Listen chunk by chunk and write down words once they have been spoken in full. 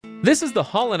This is the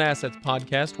Holland Assets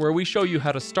podcast, where we show you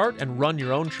how to start and run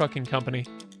your own trucking company.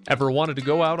 Ever wanted to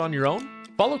go out on your own?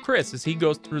 Follow Chris as he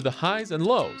goes through the highs and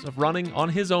lows of running on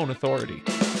his own authority.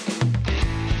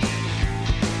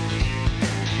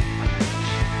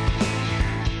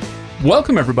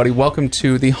 Welcome, everybody. Welcome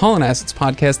to the Holland Assets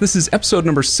podcast. This is episode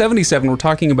number 77. We're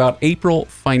talking about April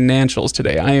financials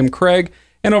today. I am Craig,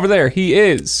 and over there he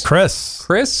is Chris.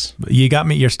 Chris, You got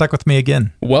me. You're stuck with me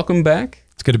again. welcome back.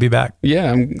 It's good to be back.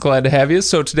 Yeah, I'm glad to have you.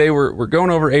 So today we're going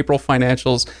over April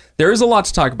financials. There is a lot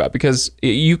to talk about because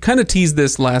you kind of teased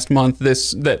this last month,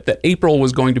 that April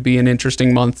was going to be an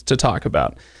interesting month to talk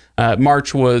about.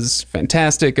 March was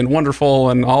fantastic and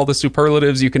wonderful and all the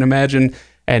superlatives you can imagine.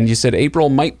 And you said April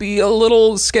might be a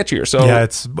little sketchier. So yeah,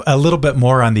 it's a little bit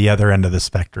more on the other end of the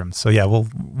spectrum. So yeah,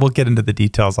 we'll get into the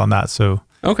details on that. So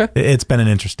okay, it's been an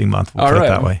interesting month. We'll put it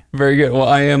that way. Very good. Well,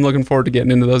 I am looking forward to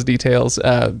getting into those details.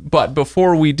 But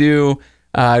before we do,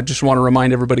 I just want to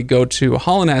remind everybody, go to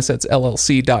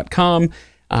hollandassetsllc.com.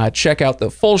 Check out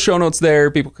the full show notes there.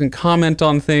 People can comment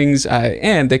on things,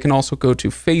 and they can also go to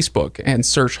Facebook and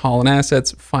search Holland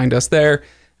Assets. Find us there.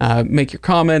 Make your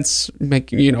comments,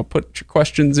 put your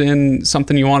questions in,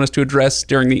 something you want us to address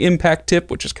during the impact tip,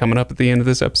 which is coming up at the end of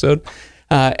this episode.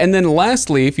 And then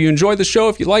lastly, if you enjoy the show,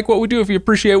 if you like what we do, if you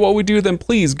appreciate what we do, then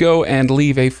please go and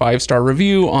leave a 5-star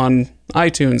review on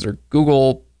iTunes or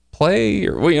Google Play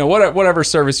or whatever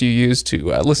service you use to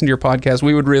listen to your podcast.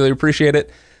 We would really appreciate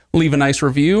it. Leave a nice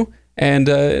review, and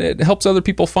it helps other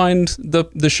people find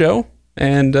the show.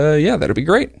 And that'd be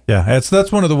great. Yeah,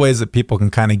 that's one of the ways that people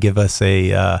can kind of give us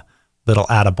a little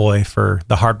attaboy for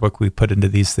the hard work we put into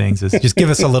these things, is just give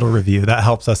us a little review. That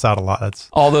helps us out a lot. That's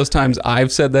all those times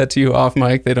I've said that to you off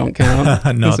mic, they don't count.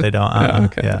 No, they don't.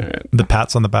 Okay. Yeah. Right. The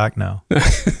pats on the back, no.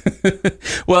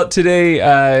 Well,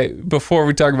 today, before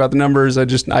we talk about the numbers, I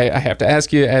have to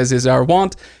ask you, as is our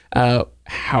wont,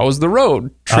 how's the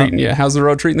road treating you? How's the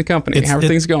road treating the company? How are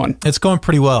things going? It's going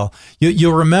pretty well.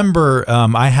 You'll remember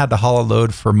I had to haul a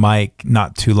load for Mike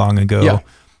not too long ago. Yeah.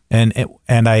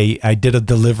 And I did a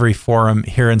delivery for him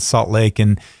here in Salt Lake,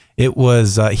 and it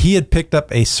was he had picked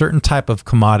up a certain type of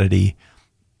commodity,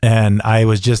 and I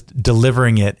was just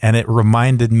delivering it, and it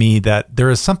reminded me that there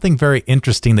is something very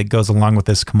interesting that goes along with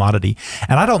this commodity.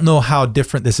 And I don't know how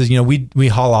different this is. We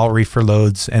haul all reefer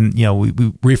loads, and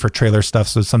we reefer trailer stuff,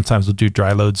 so sometimes we'll do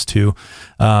dry loads too.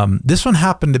 This one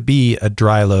happened to be a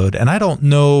dry load, and I don't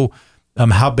know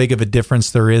how big of a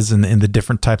difference there is in the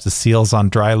different types of seals on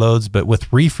dry loads, but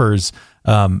with reefers,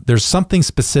 there's something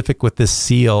specific with this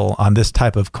seal on this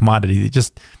type of commodity.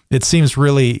 It seems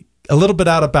really a little bit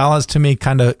out of balance to me,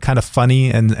 kind of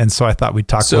funny, and so I thought we'd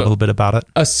talk a little bit about it.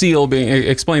 A seal being,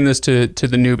 explain this to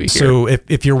the newbie here. So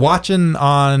if you're watching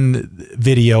on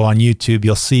video on YouTube,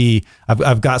 you'll see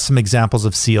I've got some examples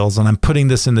of seals, and I'm putting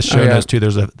this in the show notes too.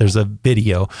 There's a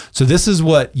video. So this is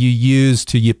what you use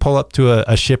you pull up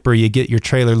to a shipper, you get your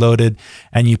trailer loaded,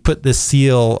 and you put this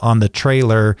seal on the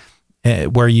trailer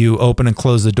where you open and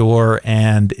close the door,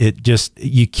 and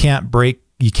you can't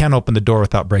open the door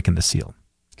without breaking the seal.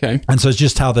 Okay. And so it's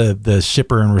just how the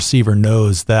shipper and receiver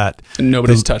knows that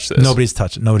nobody's touched this. Nobody's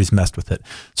touched it. Nobody's messed with it.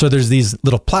 So there's these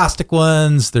little plastic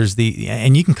ones.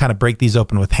 And you can kind of break these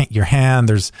open with your hand.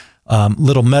 There's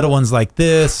little metal ones like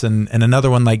this, and another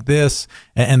one like this,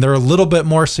 and they're a little bit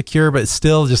more secure, but it's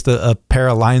still just a pair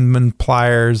of lineman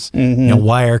pliers,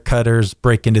 wire cutters.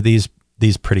 Break into these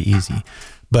pretty easy.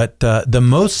 But the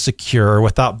most secure,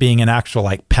 without being an actual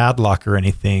like padlock or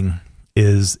anything,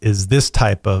 is this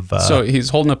type of so he's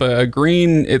holding up a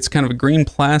green, it's kind of a green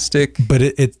plastic, but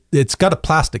it's got a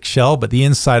plastic shell, but the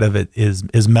inside of it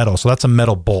is metal, so that's a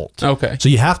metal bolt. Okay. So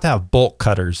you have to have bolt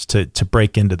cutters to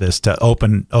break into this, to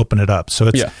open it up. So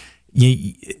it's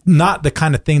not the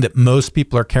kind of thing that most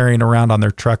people are carrying around on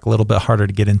their truck. A little bit harder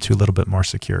to get into, a little bit more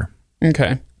secure.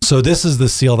 Okay. So this is the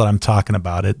seal that I'm talking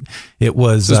about. It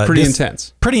was pretty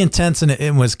intense. Pretty intense, and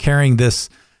it was carrying this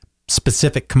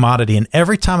specific commodity. And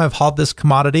every time I've hauled this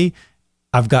commodity,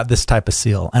 I've got this type of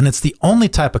seal. And it's the only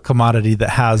type of commodity that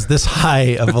has this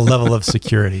high of a level of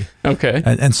security. Okay.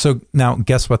 And so now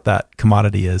guess what that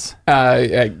commodity is?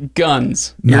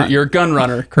 Guns. You're a gun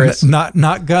runner, Chris.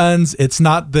 Not guns. It's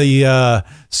not the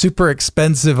super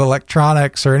expensive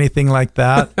electronics or anything like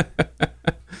that.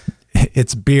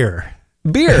 It's beer.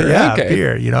 Beer, yeah, okay.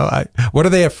 Beer. What are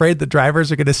they afraid the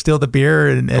drivers are going to steal the beer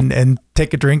and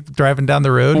take a drink driving down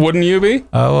the road? Wouldn't you be?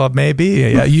 Oh, well, maybe.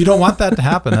 Yeah, you don't want that to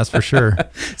happen. That's for sure.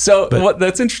 So,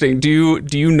 that's interesting. Do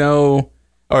you know?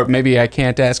 Or maybe I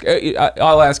can't ask.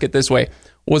 I'll ask it this way: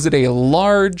 was it a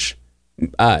large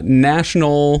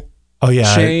national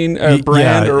chain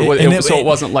brand, or so it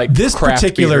wasn't like this craft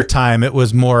particular beer. time. It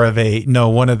was more of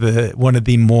one of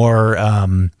the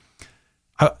more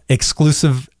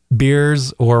exclusive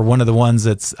beers, or one of the ones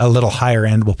that's a little higher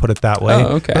end. We'll put it that way.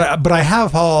 Oh, okay. But I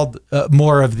have hauled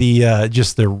more of the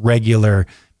just the regular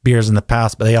beers in the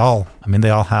past. But they all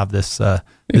have this the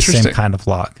same kind of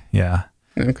lock. Yeah.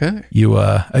 Okay. You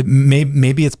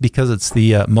maybe it's because it's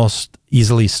the most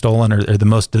easily stolen or the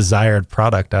most desired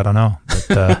product. I don't know.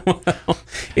 But, well,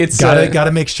 it's got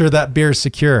to make sure that beer is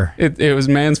secure. It was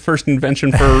man's first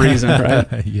invention for a reason,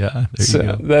 right? Yeah. There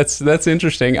you go. That's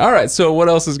interesting. All right. So what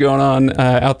else is going on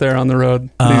out there on the road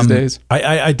these days?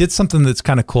 I did something that's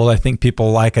kind of cool. I think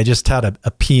people like. I just had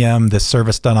a PM, the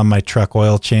service done on my truck,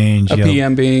 oil change. A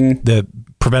PM being the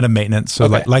preventive maintenance. So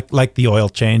okay. like the oil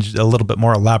change, a little bit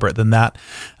more elaborate than that.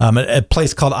 A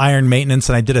place called Iron Maintenance,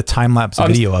 and I did a time lapse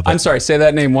video of it. I'm sorry, say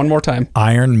that name one more time.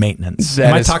 Iron Maintenance.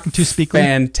 Am I talking too speakly?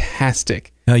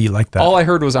 Fantastic. No, you like that. All I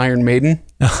heard was Iron Maiden.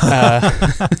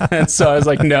 And so I was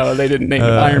like, no, they didn't name it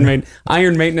Iron Maiden.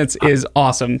 Iron Maintenance is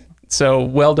awesome. So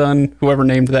well done, whoever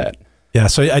named that. Yeah,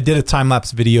 so I did a time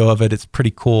lapse video of it. It's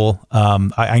pretty cool. I'm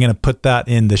going to put that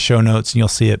in the show notes, and you'll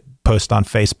see it post on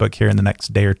Facebook here in the next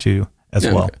day or two as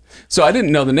well. Okay. So I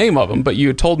didn't know the name of them, but you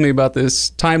had told me about this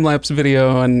time-lapse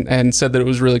video and said that it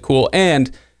was really cool. And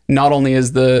not only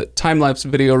is the time-lapse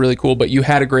video really cool, but you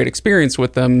had a great experience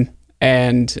with them,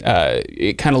 and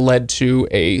it kind of led to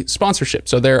a sponsorship.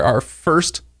 So they're our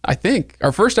first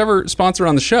ever sponsor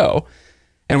on the show,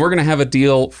 and we're going to have a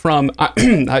deal from,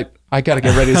 I got to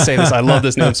get ready to say this. I love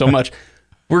this name so much.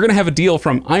 We're going to have a deal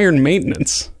from Iron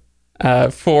Maintenance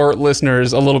for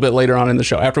listeners a little bit later on in the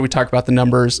show after we talk about the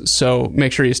numbers. So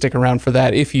make sure you stick around for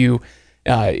that. If you're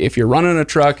running a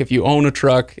truck, if you own a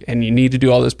truck and you need to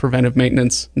do all this preventive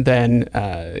maintenance, then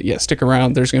stick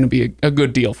around. There's going to be a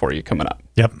good deal for you coming up.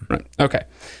 Yep. Right. Okay.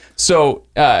 So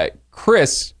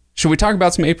Chris, should we talk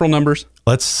about some April numbers?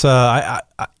 Let's.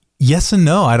 Yes and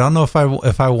no. I don't know if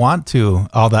I want to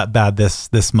all that bad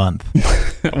this month.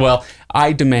 Well,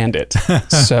 I demand it.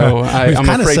 So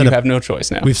I'm afraid you have no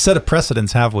choice now. We've set a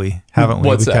precedence, haven't we?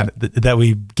 What's that? That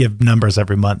we give numbers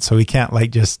every month, so we can't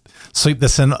like just sweep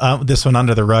this one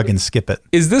under the rug and skip it.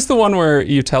 Is this the one where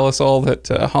you tell us all that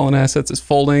Holland Assets is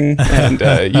folding and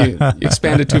you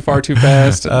expanded too far too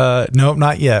fast? Nope,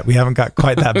 not yet. We haven't got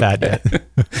quite that bad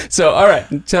yet. So, all right,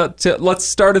 let's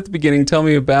start at the beginning. Tell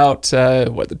me about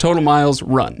what the total miles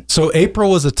run. So April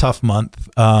was a tough month.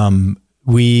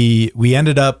 We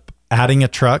ended up adding a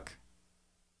truck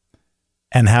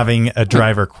and having a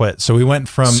driver quit. So we went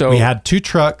from we had 2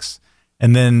 trucks,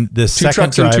 and then the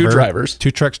second driver, 2 drivers.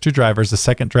 2 trucks, 2 drivers. The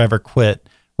second driver quit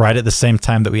right at the same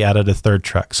time that we added a 3rd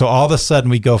truck. So all of a sudden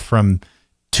we go from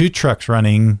 2 trucks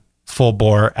running full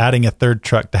bore, adding a 3rd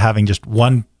truck, to having just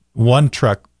one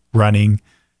truck running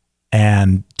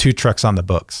and 2 trucks on the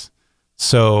books.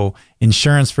 So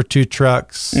insurance for 2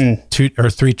 trucks, 2 or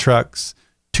 3 trucks,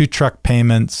 2 truck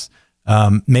payments,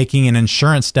 making an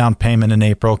insurance down payment in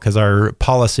April because our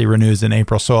policy renews in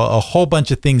April. So a whole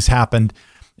bunch of things happened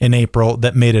in April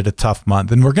that made it a tough month.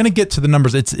 And we're going to get to the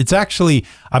numbers. It's actually,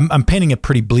 I'm painting a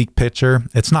pretty bleak picture.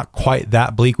 It's not quite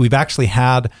that bleak. We've actually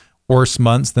had worse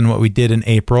months than what we did in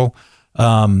April.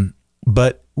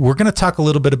 But we're going to talk a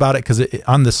little bit about it because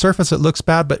on the surface it looks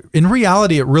bad, but in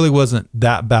reality it really wasn't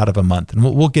that bad of a month, and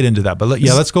we'll get into that. But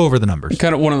let's go over the numbers.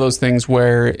 Kind of one of those things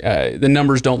where the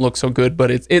numbers don't look so good,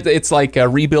 but it's like a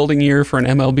rebuilding year for an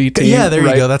MLB team. Yeah, there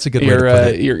you go. That's a good way to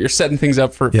put it. You're setting things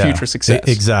up for future success.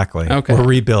 Exactly. Okay. We're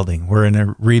rebuilding. We're in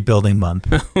a rebuilding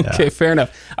month. Okay, fair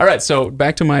enough. All right, so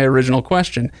back to my original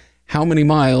question: how many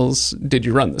miles did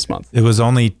you run this month? It was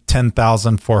only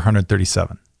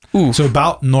 10,437. Ooh. So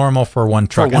about normal for one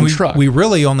truck. For one truck. We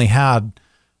really only had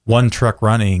 1 truck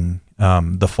running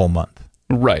the full month.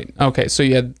 Right. Okay. So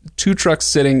you had 2 trucks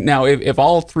sitting. Now, if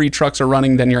all 3 trucks are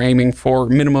running, then you're aiming for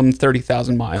minimum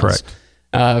 30,000 miles.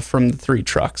 Correct. From the 3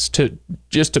 trucks to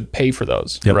pay for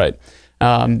those. Yep. Right.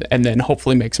 And then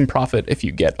hopefully make some profit if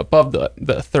you get above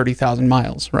the 30,000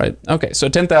 miles, right? Okay, so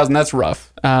 10,000, that's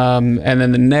rough. And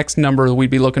then the next number we'd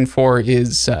be looking for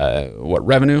is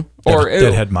revenue?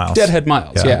 Deadhead miles. Deadhead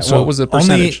miles, yeah. So what was the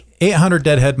percentage? Only 800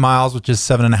 deadhead miles, which is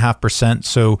 7.5%.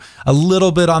 So a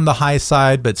little bit on the high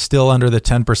side, but still under the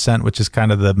 10%, which is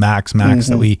kind of the max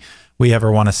that we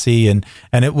ever want to see. And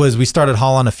we started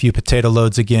hauling a few potato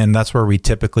loads again. That's where we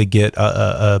typically get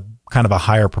a kind of a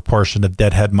higher proportion of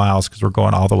deadhead miles because we're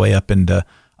going all the way up into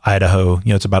Idaho.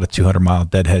 It's about a 200-mile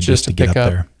deadhead just to get up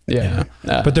there. Yeah.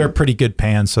 But they're pretty good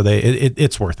pans, so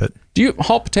it's worth it. Do you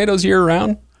haul potatoes year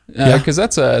round? Because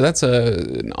that's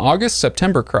an August,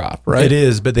 September crop, right? It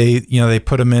is, but they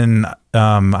put them in.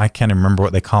 I can't remember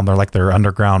what they call them. They're like their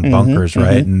underground bunkers,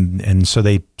 right? And so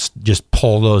they just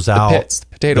pull those out. The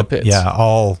potato pits. Yeah,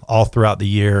 all throughout the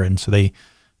year, and so they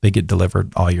get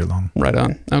delivered all year long. Right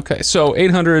on. Okay, so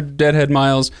 800 deadhead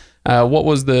miles. What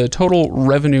was the total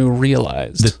revenue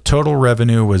realized? The total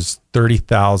revenue was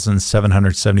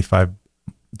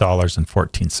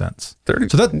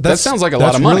 $30,775.14. So that sounds like a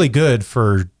lot of money. That's really good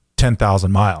for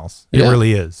 10,000 miles. It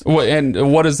really is.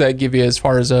 And what does that give you as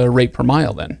far as a rate per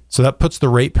mile then? So that puts the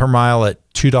rate per mile at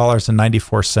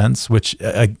 $2.94, which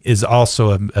is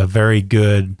also a very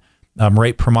good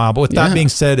rate per mile. But with that being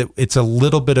said, it's a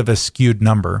little bit of a skewed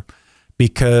number,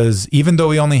 because even though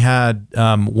we only had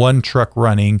one truck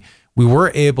running, we were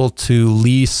able to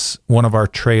lease one of our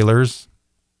trailers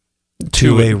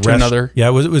to another. Yeah,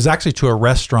 it was actually to a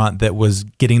restaurant that was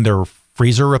getting their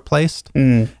freezer replaced,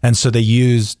 and so they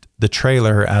used the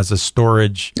trailer as a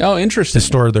storage. Oh, interesting. To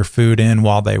store their food in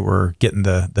while they were getting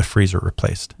the freezer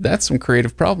replaced. That's some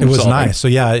creative problem solving. It was nice. So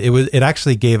yeah, it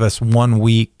actually gave us 1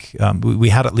 week. We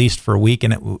had it leased for a week,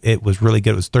 and it was really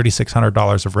good. It was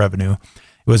 $3,600 of revenue.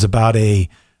 It was about a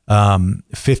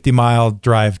 50-mile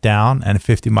drive down and a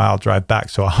 50-mile drive back.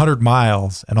 So 100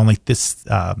 miles and only this,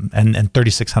 and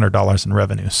 $3,600 in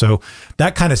revenue. So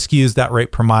that kind of skews that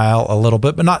rate per mile a little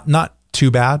bit, but not too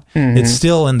bad. It's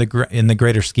still in the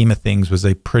greater scheme of things was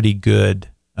a pretty good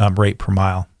rate per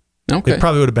mile. Okay. It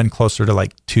probably would have been closer to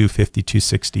like 250,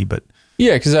 260, but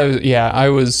yeah, because I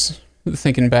was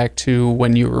thinking back to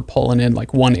when you were pulling in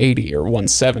like 180 or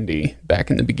 170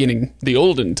 back in the beginning, the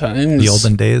olden times. The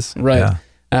olden days. Right.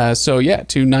 Yeah.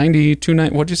 290,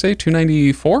 what'd you say?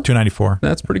 294? 294.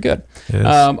 That's pretty good.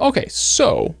 Okay.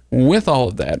 So with all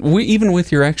of that, even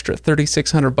with your extra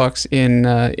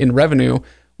 $3,600 in revenue,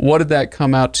 what did that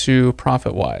come out to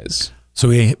profit wise? So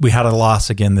we had a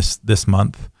loss again this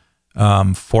month,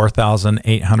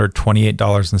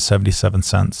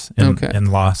 $4,828.77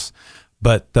 in loss.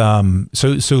 But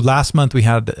so last month we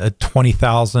had a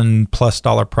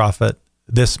 $20,000+ profit.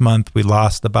 This month we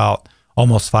lost about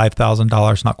almost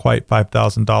 $5,000, not quite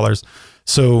 $5,000.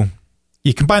 So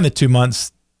you combine the 2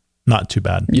 months, not too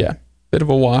bad. Yeah, bit of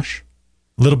a wash.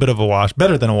 A little bit of a wash,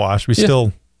 better than a wash. We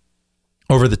still,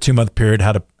 over the 2 month period,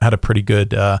 had a pretty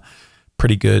good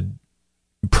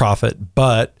profit.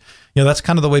 But that's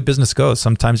kind of the way business goes.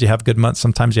 Sometimes you have good months,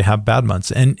 sometimes you have bad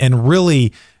months, and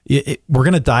really, we're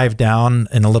going to dive down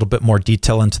in a little bit more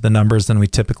detail into the numbers than we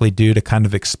typically do to kind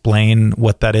of explain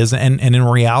what that is. And in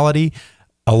reality,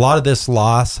 a lot of this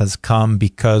loss has come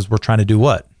because we're trying to do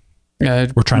what?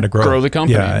 We're trying to grow the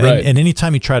company. Yeah, right. And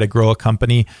anytime you try to grow a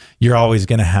company, you're always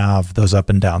going to have those up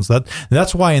and downs.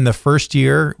 That's why in the first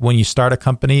year, when you start a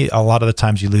company, a lot of the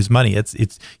times you lose money.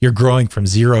 It's you're growing from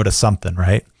zero to something,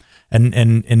 right? And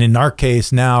in our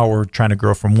case now, we're trying to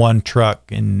grow from one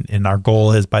truck, and our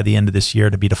goal is by the end of this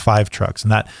year to be to 5 trucks.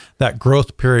 And that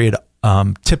growth period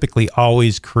typically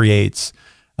always creates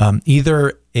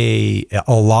either a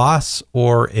loss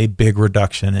or a big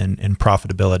reduction in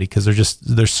profitability, because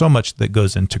there's so much that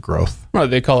goes into growth. Well,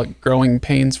 they call it growing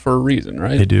pains for a reason,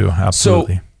 right? They do,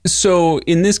 absolutely. So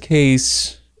in this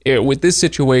case, with this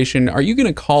situation, are you going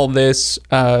to call this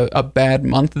a bad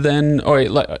month then? Or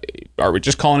are we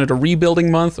just calling it a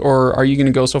rebuilding month? Or are you going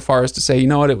to go so far as to say, you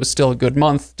know what, it was still a good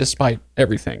month despite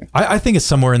everything? I think it's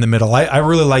somewhere in the middle. I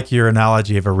really like your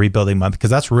analogy of a rebuilding month,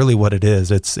 because that's really what it is.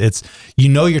 It's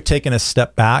you're taking a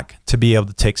step back to be able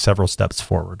to take several steps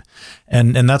forward.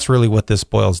 And that's really what this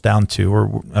boils down to.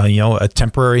 Or a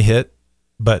temporary hit,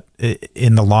 but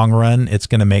in the long run, it's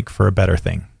going to make for a better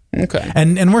thing. Okay.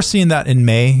 And we're seeing that in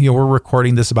May. We're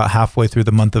recording this about halfway through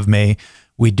the month of May.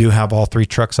 We do have all 3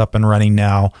 trucks up and running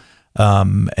now,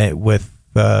 with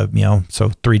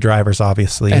so 3 drivers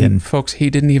obviously. And folks, he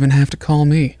didn't even have to call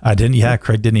me. I didn't. Yeah,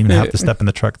 Craig didn't even have to step in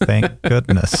the truck. Thank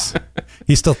goodness.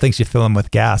 He still thinks you fill him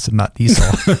with gas and not diesel.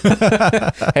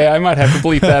 Hey, I might have to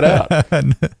bleep that out.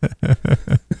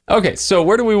 Okay, so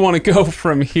where do we want to go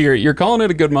from here? You're calling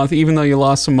it a good month, even though you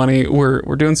lost some money. We're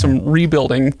doing some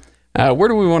rebuilding. Where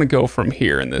do we want to go from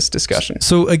here in this discussion?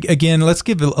 So again, let's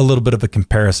give a little bit of a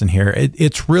comparison here.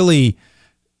 It's really,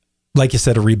 like you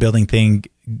said, a rebuilding thing.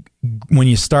 When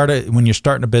you're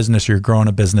starting a business or you're growing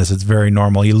a business, it's very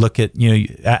normal. You look at,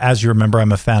 as you remember,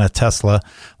 I'm a fan of Tesla.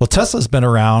 Well, Tesla's been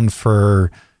around for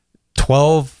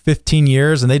 12, 15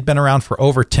 years, and they'd been around for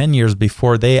over 10 years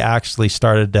before they actually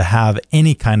started to have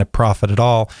any kind of profit at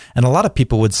all. And a lot of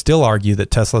people would still argue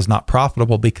that Tesla's not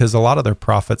profitable because a lot of their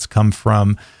profits come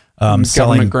from selling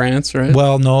government grants, right?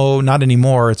 Well, no, not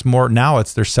anymore. It's more now.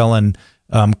 They're selling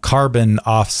carbon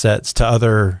offsets to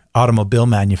other automobile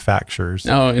manufacturers.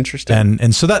 Oh, interesting.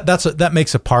 And so that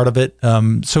makes a part of it.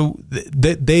 So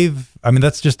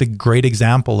that's just a great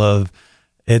example of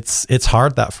it's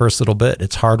hard that first little bit.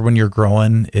 It's hard when you're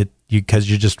growing because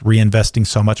you're just reinvesting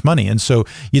so much money. And so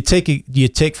you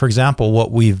take, for example,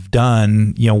 what we've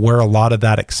done, where a lot of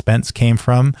that expense came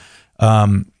from.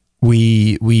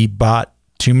 We bought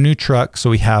 2 new trucks, so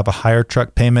we have a higher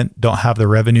truck payment, don't have the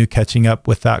revenue catching up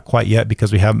with that quite yet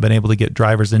because we haven't been able to get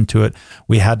drivers into it.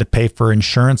 We had to pay for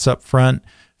insurance up front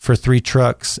for 3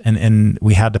 trucks, and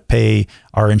we had to pay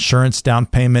our insurance down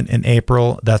payment in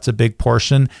April. That's a big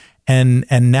portion. And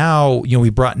now, we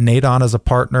brought Nate on as a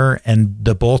partner, and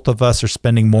the both of us are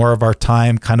spending more of our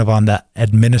time kind of on the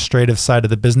administrative side of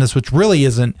the business, which really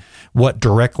isn't what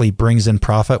directly brings in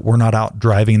profit. We're not out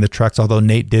driving the trucks, although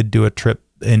Nate did do a trip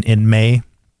in May.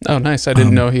 Oh, nice. I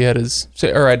didn't know he had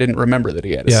I didn't remember that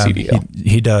he had his CDL.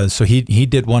 He does. So he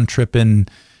did one trip in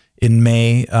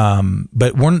May.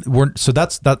 But so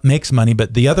that makes money,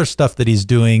 but the other stuff that he's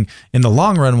doing in the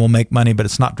long run will make money, but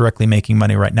it's not directly making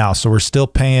money right now. So we're still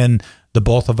paying the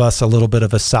both of us a little bit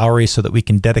of a salary so that we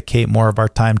can dedicate more of our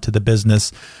time to the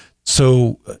business.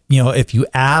 So, if you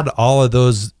add all of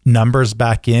those numbers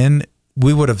back in,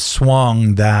 we would have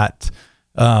swung that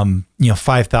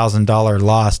 $5,000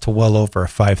 loss to well over a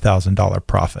 $5,000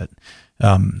 profit.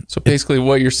 So basically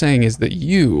what you're saying is that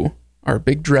you are a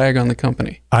big drag on the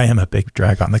company. I am a big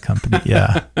drag on the company.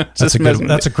 Yeah. That's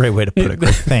a great way to put it.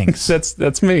 Great. Thanks.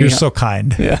 That's me. You're so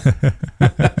kind. Yeah.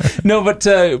 No, but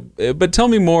tell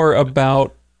me more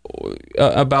about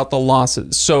the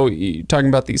losses. So you're talking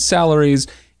about these salaries,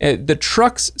 the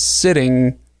trucks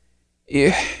sitting.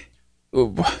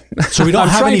 So we don't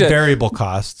have any variable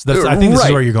costs. I think this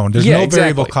is where you're going. There's no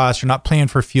variable costs. You're not paying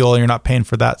for fuel. You're not paying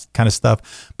for that kind of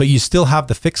stuff. But you still have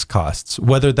the fixed costs.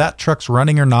 Whether that truck's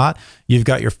running or not, you've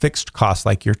got your fixed costs,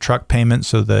 like your truck payment.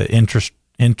 So the interest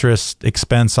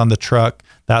expense on the truck,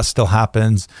 that still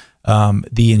happens.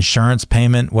 The insurance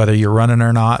payment, whether you're running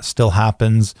or not, still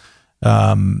happens.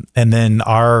 And then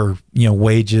our,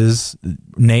 wages,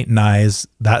 Nate and I's,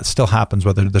 that still happens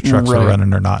whether the trucks are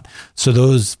running or not. So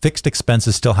those fixed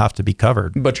expenses still have to be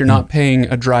covered. But you're not paying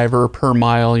a driver per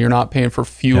mile. You're not paying for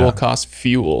fuel costs.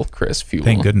 Fuel, Chris, fuel.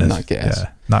 Thank goodness. Not gas.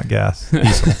 Yeah, not gas.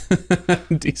 Diesel.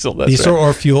 Diesel, that's Diesel right.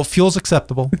 Or fuel. Fuel's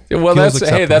acceptable. Well,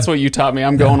 that's what you taught me.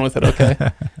 I'm going with it. Okay.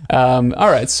 All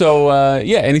right. So,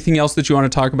 anything else that you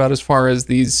want to talk about as far as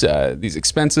these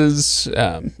expenses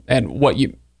and what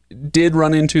you did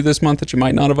run into this month that you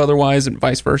might not have otherwise, and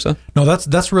vice versa? No,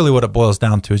 that's really what it boils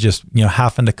down to, is just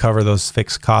having to cover those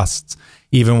fixed costs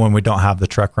even when we don't have the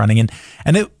truck running.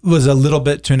 And it was a little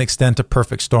bit, to an extent, a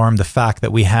perfect storm. The fact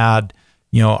that we had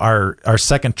our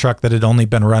second truck that had only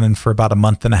been running for about a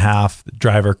month and a half, the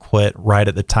driver quit right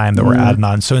at the time that we're adding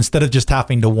on. So instead of just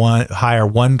having to hire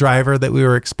one driver that we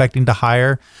were expecting to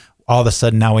hire, all of a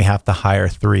sudden now we have to hire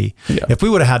 3. Yeah. If we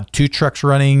would have had 2 trucks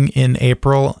running in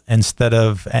April and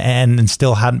still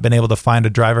hadn't been able to find a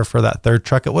driver for that third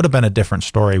truck, it would have been a different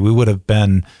story. We would have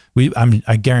been,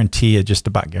 I guarantee you, just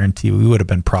about guarantee, we would have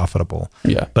been profitable.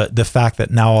 Yeah. But the fact that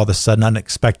now all of a sudden,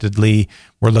 unexpectedly,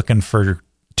 we're looking for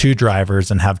 2 drivers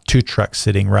and have 2 trucks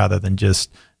sitting rather than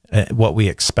just what we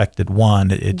expected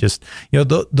one, it just,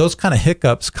 those kind of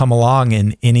hiccups come along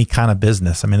in any kind of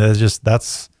business. I mean,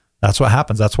 that's what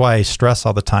happens. That's why I stress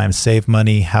all the time: save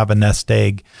money, have a nest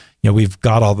egg. We've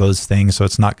got all those things, so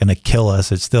it's not going to kill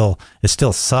us. It still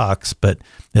sucks, but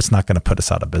it's not going to put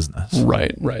us out of business.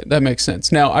 Right. That makes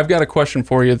sense. Now, I've got a question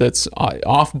for you that's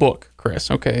off book, Chris.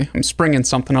 Okay, I'm springing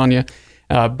something on you,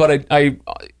 but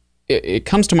it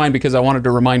comes to mind because I wanted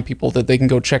to remind people that they can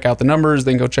go check out the numbers,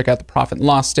 they can go check out the profit and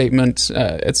loss statement,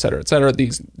 et cetera,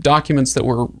 these documents that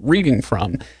we're reading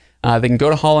from. They can go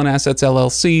to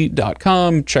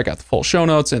HollandAssetsLLC.com, check out the full show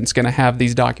notes, and it's going to have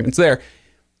these documents there.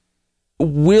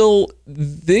 Let's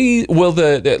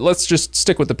just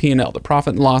stick with the P&L, the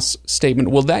profit and loss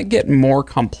statement. Will that get more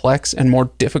complex and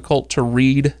more difficult to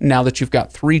read now that you've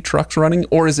got 3 trucks running,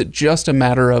 or is it just a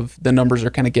matter of the numbers are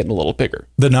kind of getting a little bigger?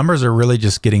 The numbers are really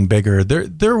just getting bigger.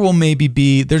 There will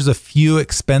maybe there's a few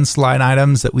expense line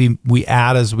items that we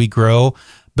add as we grow,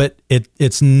 but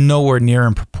it's nowhere near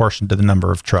in proportion to the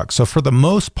number of trucks. So for the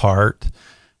most part,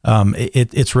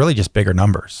 it's really just bigger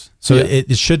numbers. So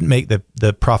it shouldn't make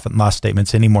the profit and loss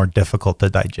statements any more difficult to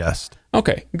digest.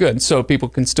 Okay, good. So people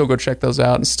can still go check those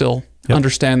out and still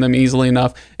understand them easily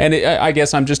enough. And I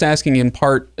guess I'm just asking in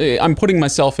part, I'm putting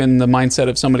myself in the mindset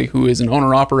of somebody who is an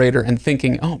owner-operator and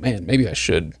thinking, oh man, maybe I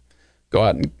should go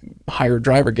out and hire a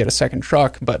driver, get a second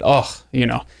truck. But,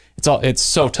 it's it's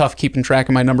so tough keeping track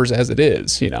of my numbers as it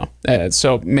is, you know.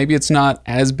 So maybe it's not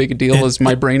as big a deal as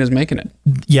my brain is making it.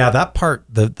 Yeah, that part,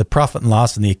 the profit and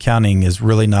loss and the accounting is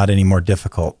really not any more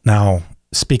difficult. Now,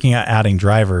 speaking of adding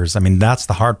drivers, I mean, that's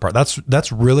the hard part.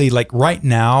 That's really like right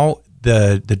now,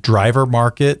 the driver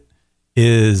market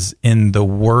is in the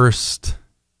worst,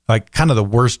 like kind of the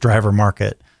worst driver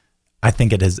market I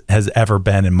think it has ever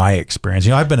been in my experience.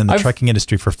 You know, I've been in the trucking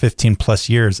industry for 15 plus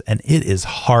years, and it is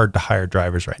hard to hire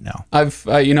drivers right now.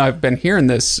 I've been hearing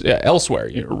this elsewhere.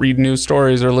 You know, read news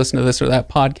stories or listen to this or that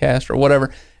podcast or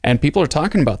whatever, and people are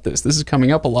talking about this. This is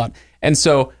coming up a lot, and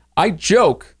so I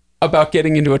joke about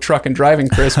getting into a truck and driving,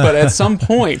 Chris, but at some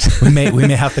point we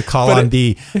may have to call on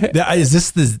is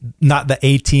this not the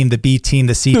A team, the B team,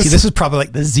 the C team? This is probably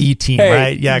like the Z team,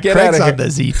 right? Yeah, Craig's on the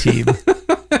Z team.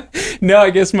 No,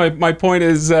 I guess my point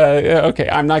is, okay,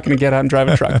 I'm not going to get out and drive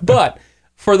a truck. But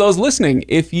for those listening,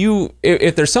 if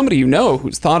there's somebody you know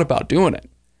who's thought about doing it,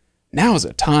 now is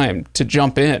a time to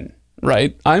jump in,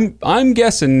 right? I'm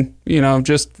guessing, you know,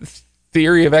 just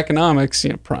theory of economics,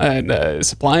 you know,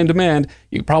 supply and demand,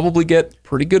 you probably get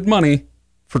pretty good money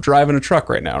for driving a truck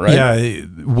right now, right? Yeah,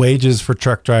 wages for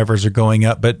truck drivers are going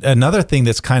up. But another thing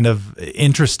that's kind of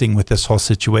interesting with this whole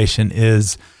situation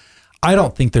is I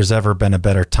don't think there's ever been a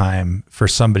better time for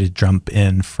somebody to jump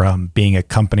in from being a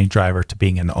company driver to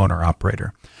being an owner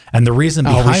operator. And the reason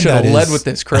behind that is... we should have led with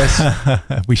this, Chris.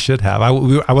 We should have.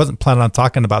 I wasn't planning on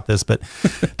talking about this, but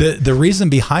the reason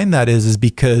behind that is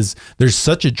because there's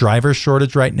such a driver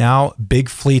shortage right now. Big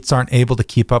fleets aren't able to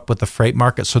keep up with the freight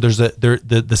market. So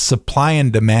the supply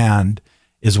and demand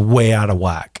is way out of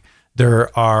whack.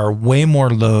 There are way more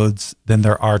loads than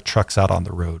there are trucks out on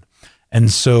the road. And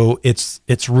so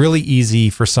it's really easy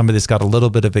for somebody that's got a little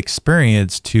bit of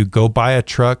experience to go buy a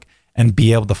truck and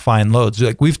be able to find loads.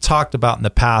 Like we've talked about in the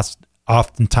past,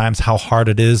 oftentimes how hard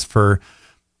it is for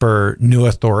new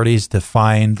authorities to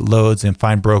find loads and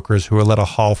find brokers who will let a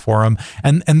haul for them.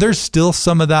 And there's still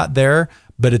some of that there,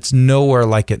 but it's nowhere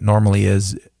like it normally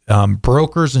is.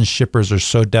 Brokers and shippers are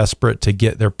so desperate to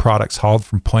get their products hauled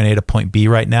from point A to point B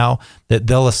right now that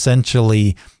they'll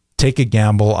essentially take a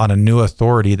gamble on a new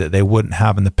authority that they wouldn't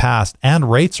have in the past,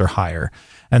 and rates are higher.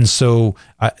 And so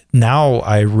now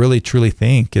I really truly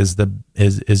think is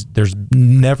there's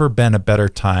never been a better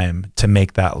time to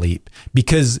make that leap,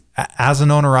 because as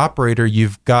an owner operator,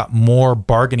 you've got more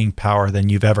bargaining power than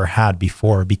you've ever had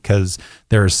before, because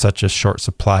there is such a short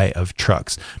supply of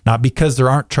trucks. Not because there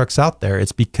aren't trucks out there,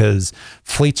 it's because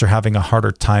fleets are having a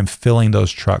harder time filling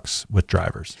those trucks with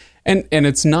drivers. And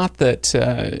it's not that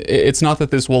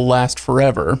this will last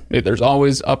forever. There's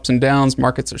always ups and downs.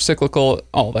 Markets are cyclical,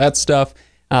 all that stuff.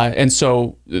 And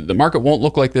so the market won't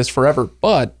look like this forever.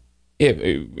 But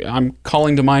I'm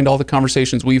calling to mind all the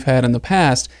conversations we've had in the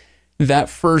past. That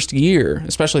first year,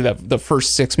 especially the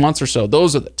first 6 months or so,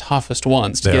 those are the toughest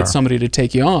ones to get somebody to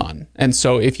take you on. And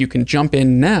so if you can jump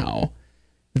in now,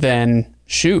 then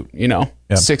shoot, you know,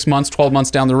 6 months, 12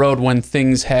 months down the road when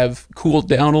things have cooled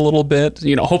down a little bit,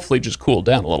 you know, hopefully just cooled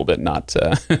down a little bit, not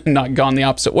gone the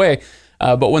opposite way.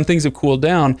 But when things have cooled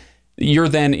down, you're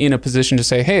then in a position to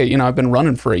say, hey, you know, I've been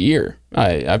running for a year.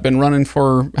 I've been running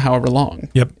for however long.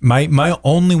 Yep. My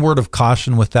only word of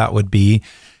caution with that would be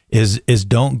is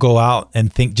don't go out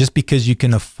and think just because you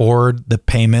can afford the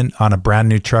payment on a brand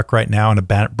new truck right now and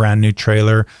a brand new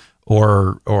trailer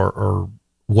or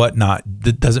whatnot,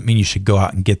 that doesn't mean you should go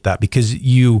out and get that, because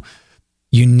you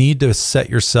need to set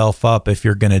yourself up if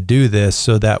you're going to do this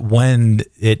so that when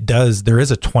there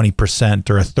is a 20%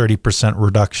 or a 30%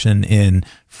 reduction in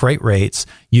freight rates,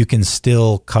 you can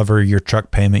still cover your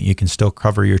truck payment, you can still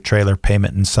cover your trailer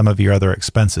payment and some of your other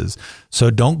expenses.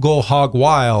 So don't go hog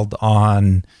wild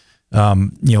on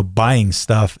buying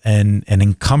stuff and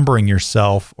encumbering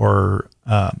yourself or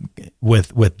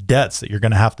with debts that you're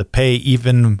going to have to pay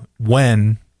even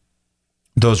when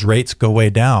those rates go way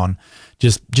down.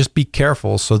 Just be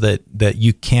careful so that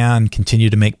you can continue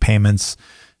to make payments,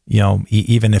 you know,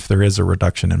 even if there is a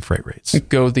reduction in freight rates.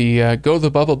 Go the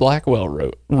Bubba Blackwell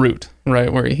route,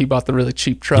 right, where he bought the really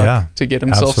cheap truck to get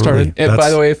himself started. And by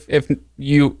the way, if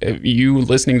you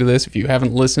listening to this, if you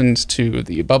haven't listened to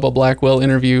the Bubba Blackwell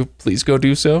interview, please go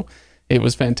do so. It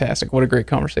was fantastic. What a great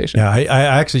conversation. Yeah,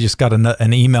 I actually just got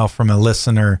an email from a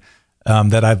listener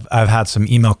that I've had some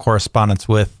email correspondence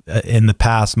with in the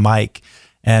past, Mike,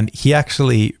 and he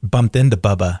actually bumped into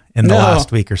Bubba in the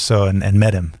last week or so and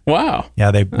met him. Wow.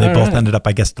 Yeah, they both ended up,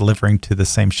 I guess, delivering to the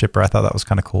same shipper. I thought that was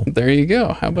kind of cool. There you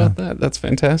go. How about that? That's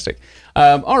fantastic.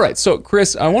 All right, so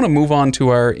Chris, I want to move on to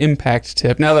our impact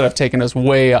tip. Now that I've taken us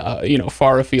way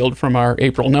far afield from our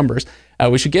April numbers,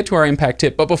 we should get to our impact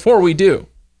tip. But before we do,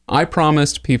 I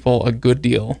promised people a good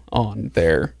deal on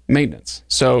their maintenance.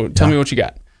 So tell me what you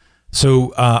got.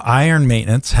 So Iron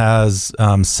Maintenance has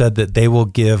said that they will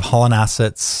give Holland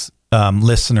Assets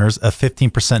listeners a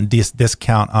 15%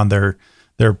 discount on their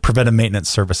preventive maintenance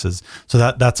services.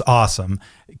 So that's awesome,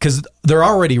 because they're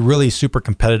already really super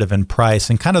competitive in price,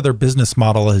 and kind of their business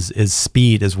model is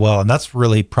speed as well. And that's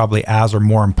really probably as or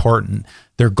more important.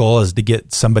 Their goal is to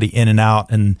get somebody in and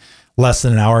out in less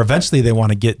than an hour. Eventually they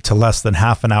want to get to less than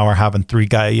half an hour, having three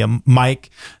guys.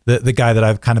 Mike, the guy that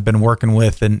I've kind of been working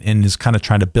with and is kind of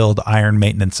trying to build Iron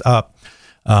Maintenance up,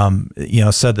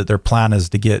 said that their plan is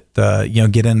to get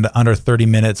into under 30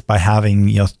 minutes by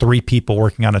having, three people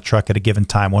working on a truck at a given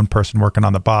time. One person working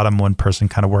on the bottom, one person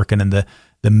kind of working in the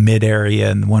mid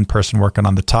area, and one person working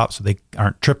on the top, so they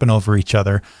aren't tripping over each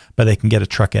other, but they can get a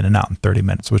truck in and out in 30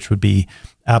 minutes, which would be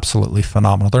absolutely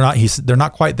phenomenal. They're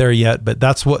not quite there yet, but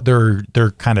that's what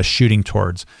they're kind of shooting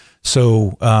towards.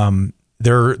 So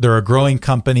they're a growing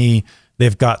company.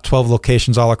 They've got 12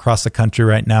 locations all across the country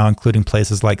right now, including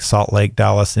places like Salt Lake,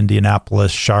 Dallas,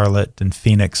 Indianapolis, Charlotte, and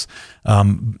Phoenix.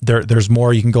 There's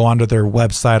more. You can go onto their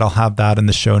website. I'll have that in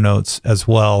the show notes as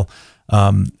well.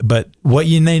 But what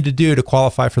you need to do to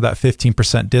qualify for that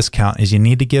 15% discount is you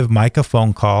need to give Mike a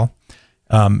phone call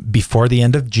before the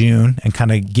end of June and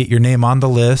kind of get your name on the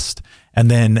list. And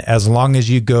then as long as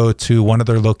you go to one of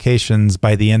their locations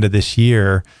by the end of this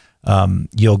year,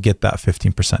 you'll get that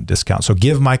 15% discount. So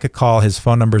give Mike a call. His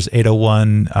phone number is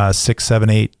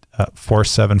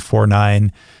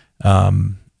 801-678-4749.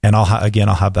 And I'll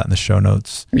have that in the show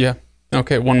notes. Yeah.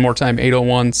 Okay. One more time,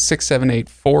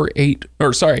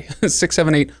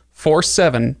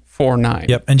 678-4749.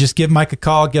 Yep. And just give Mike a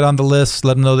call, get on the list,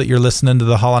 let him know that you're listening to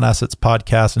the Holland Assets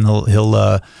podcast, and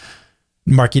he'll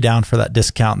mark you down for that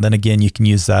discount. And then again, you can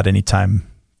use that anytime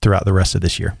throughout the rest of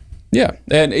this year. Yeah.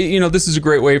 And, this is a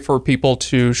great way for people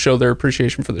to show their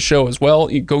appreciation for the show as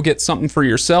well. You go get something for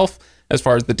yourself as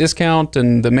far as the discount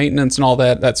and the maintenance and all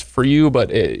that. That's for you, but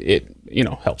it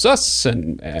helps us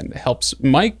and helps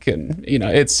Mike. And,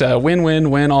 it's a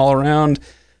win-win-win all around.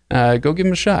 Go give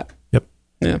him a shot. Yep.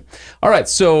 Yeah. All right.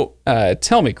 So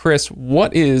tell me, Chris,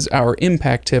 what is our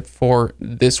impact tip for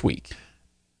this week?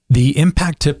 The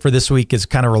impact tip for this week is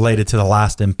kind of related to the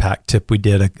last impact tip we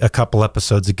did a couple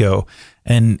episodes ago.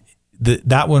 And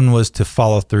that one was to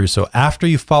follow through. So after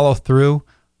you follow through,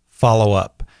 follow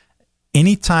up.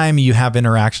 Anytime you have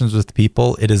interactions with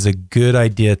people, it is a good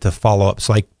idea to follow up.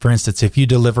 So like, for instance, if you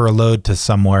deliver a load to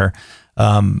somewhere,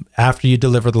 after you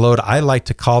deliver the load, I like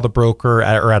to call the broker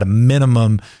or at a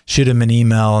minimum, shoot him an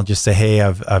email, just say, hey,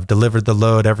 I've delivered the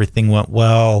load. Everything went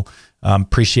well.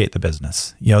 Appreciate the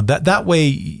business. That way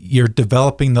you're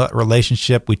developing the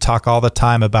relationship. We talk all the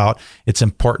time about it's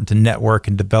important to network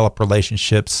and develop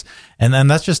relationships. And then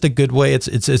that's just a good way. It's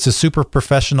a super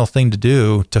professional thing to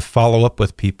do, to follow up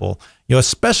with people,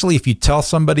 especially if you tell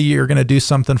somebody you're going to do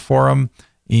something for them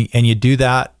and you do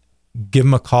that, give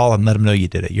them a call and let them know you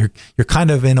did it. You're kind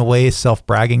of in a way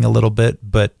self-bragging a little bit,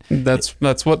 but that's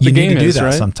what the game is,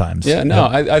 right? Sometimes. Yeah, no,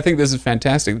 yep. I think this is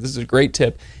fantastic. This is a great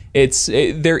tip. There's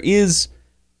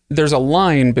a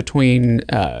line between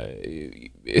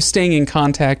staying in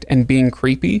contact and being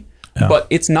creepy, but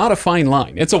it's not a fine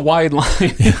line. It's a wide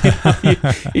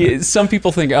line. Some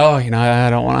people think, I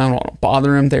don't want to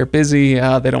bother them. They're busy.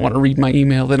 They don't want to read my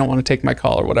email. They don't want to take my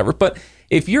call or whatever. But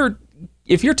if you're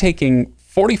taking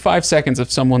 45 seconds of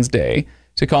someone's day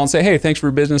to call and say, hey, thanks for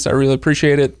your business. I really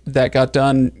appreciate it. That got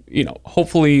done.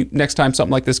 Hopefully next time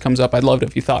something like this comes up, I'd love it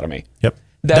if you thought of me. Yep.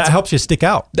 That helps you stick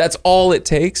out. That's all it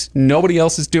takes. Nobody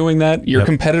else is doing that. Your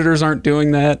competitors aren't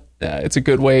doing that. It's a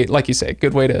good way, like you say,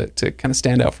 good way to kind of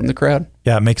stand out from the crowd.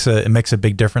 Yeah, it makes a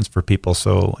big difference for people.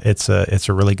 So it's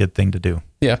a really good thing to do.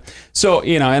 Yeah. So,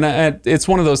 and it's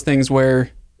one of those things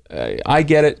where I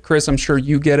get it, Chris. I'm sure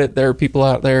you get it. There are people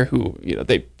out there who,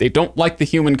 they don't like the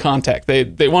human contact.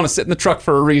 They want to sit in the truck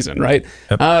for a reason, right?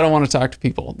 Yep. I don't want to talk to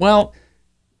people. Well,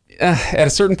 at a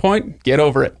certain point, get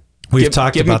over it. We've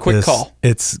talked about a quick this. Call.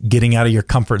 It's getting out of your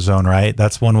comfort zone, right?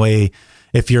 That's one way.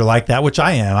 If you're like that, which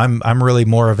I am, I'm really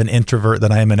more of an introvert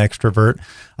than I am an extrovert.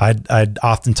 I'd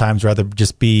oftentimes rather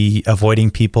just be avoiding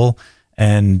people.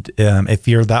 And if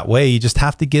you're that way, you just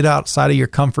have to get outside of your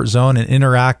comfort zone and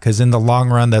interact, because in the long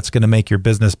run, that's going to make your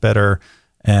business better.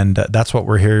 And that's what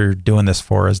we're here doing this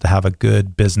for, is to have a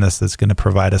good business that's going to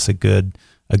provide us a good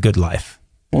life.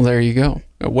 Well, there you go.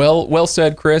 Well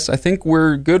said, Chris. I think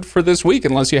we're good for this week,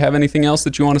 unless you have anything else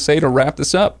that you want to say to wrap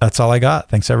this up. That's all I got.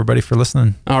 Thanks, everybody, for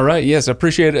listening. All right. Yes, I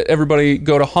appreciate it. Everybody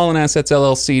go to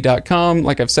hollandassetsllc.com,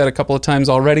 like I've said a couple of times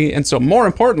already. And so more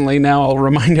importantly, now I'll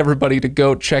remind everybody to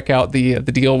go check out the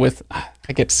deal with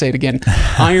I get to say it again.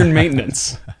 Iron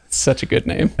Maintenance. Such a good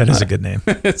name. That is a good name.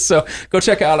 So go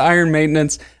check out Iron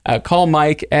Maintenance. Call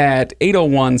Mike at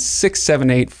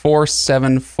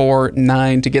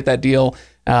 801-678-4749 to get that deal,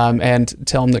 and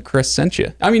tell him that Chris sent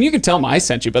you. I mean, you can tell him I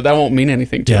sent you, but that won't mean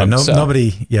anything to him.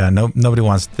 Nobody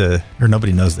wants to, or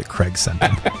nobody knows that Craig sent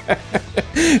him.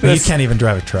 You can't even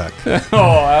drive a truck.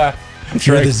 I'm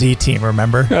sure You're the Z team,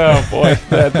 remember? Oh boy,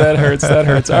 that hurts. That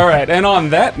hurts. All right. And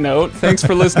on that note, thanks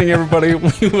for listening, everybody.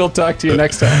 We will talk to you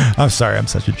next time. I'm sorry, I'm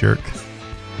such a jerk.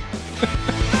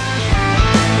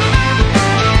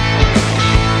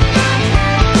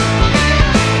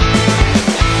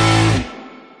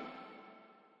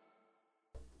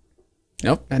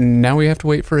 Nope. And now we have to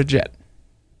wait for a jet.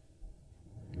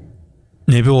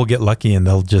 Maybe we'll get lucky and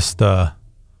they'll just bomb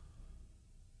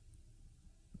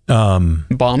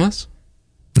us?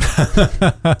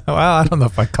 Well, I don't know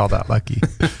if I call that lucky.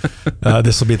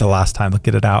 This will be the last time they'll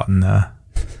get it out and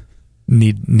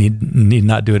need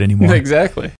not do it anymore. Exactly.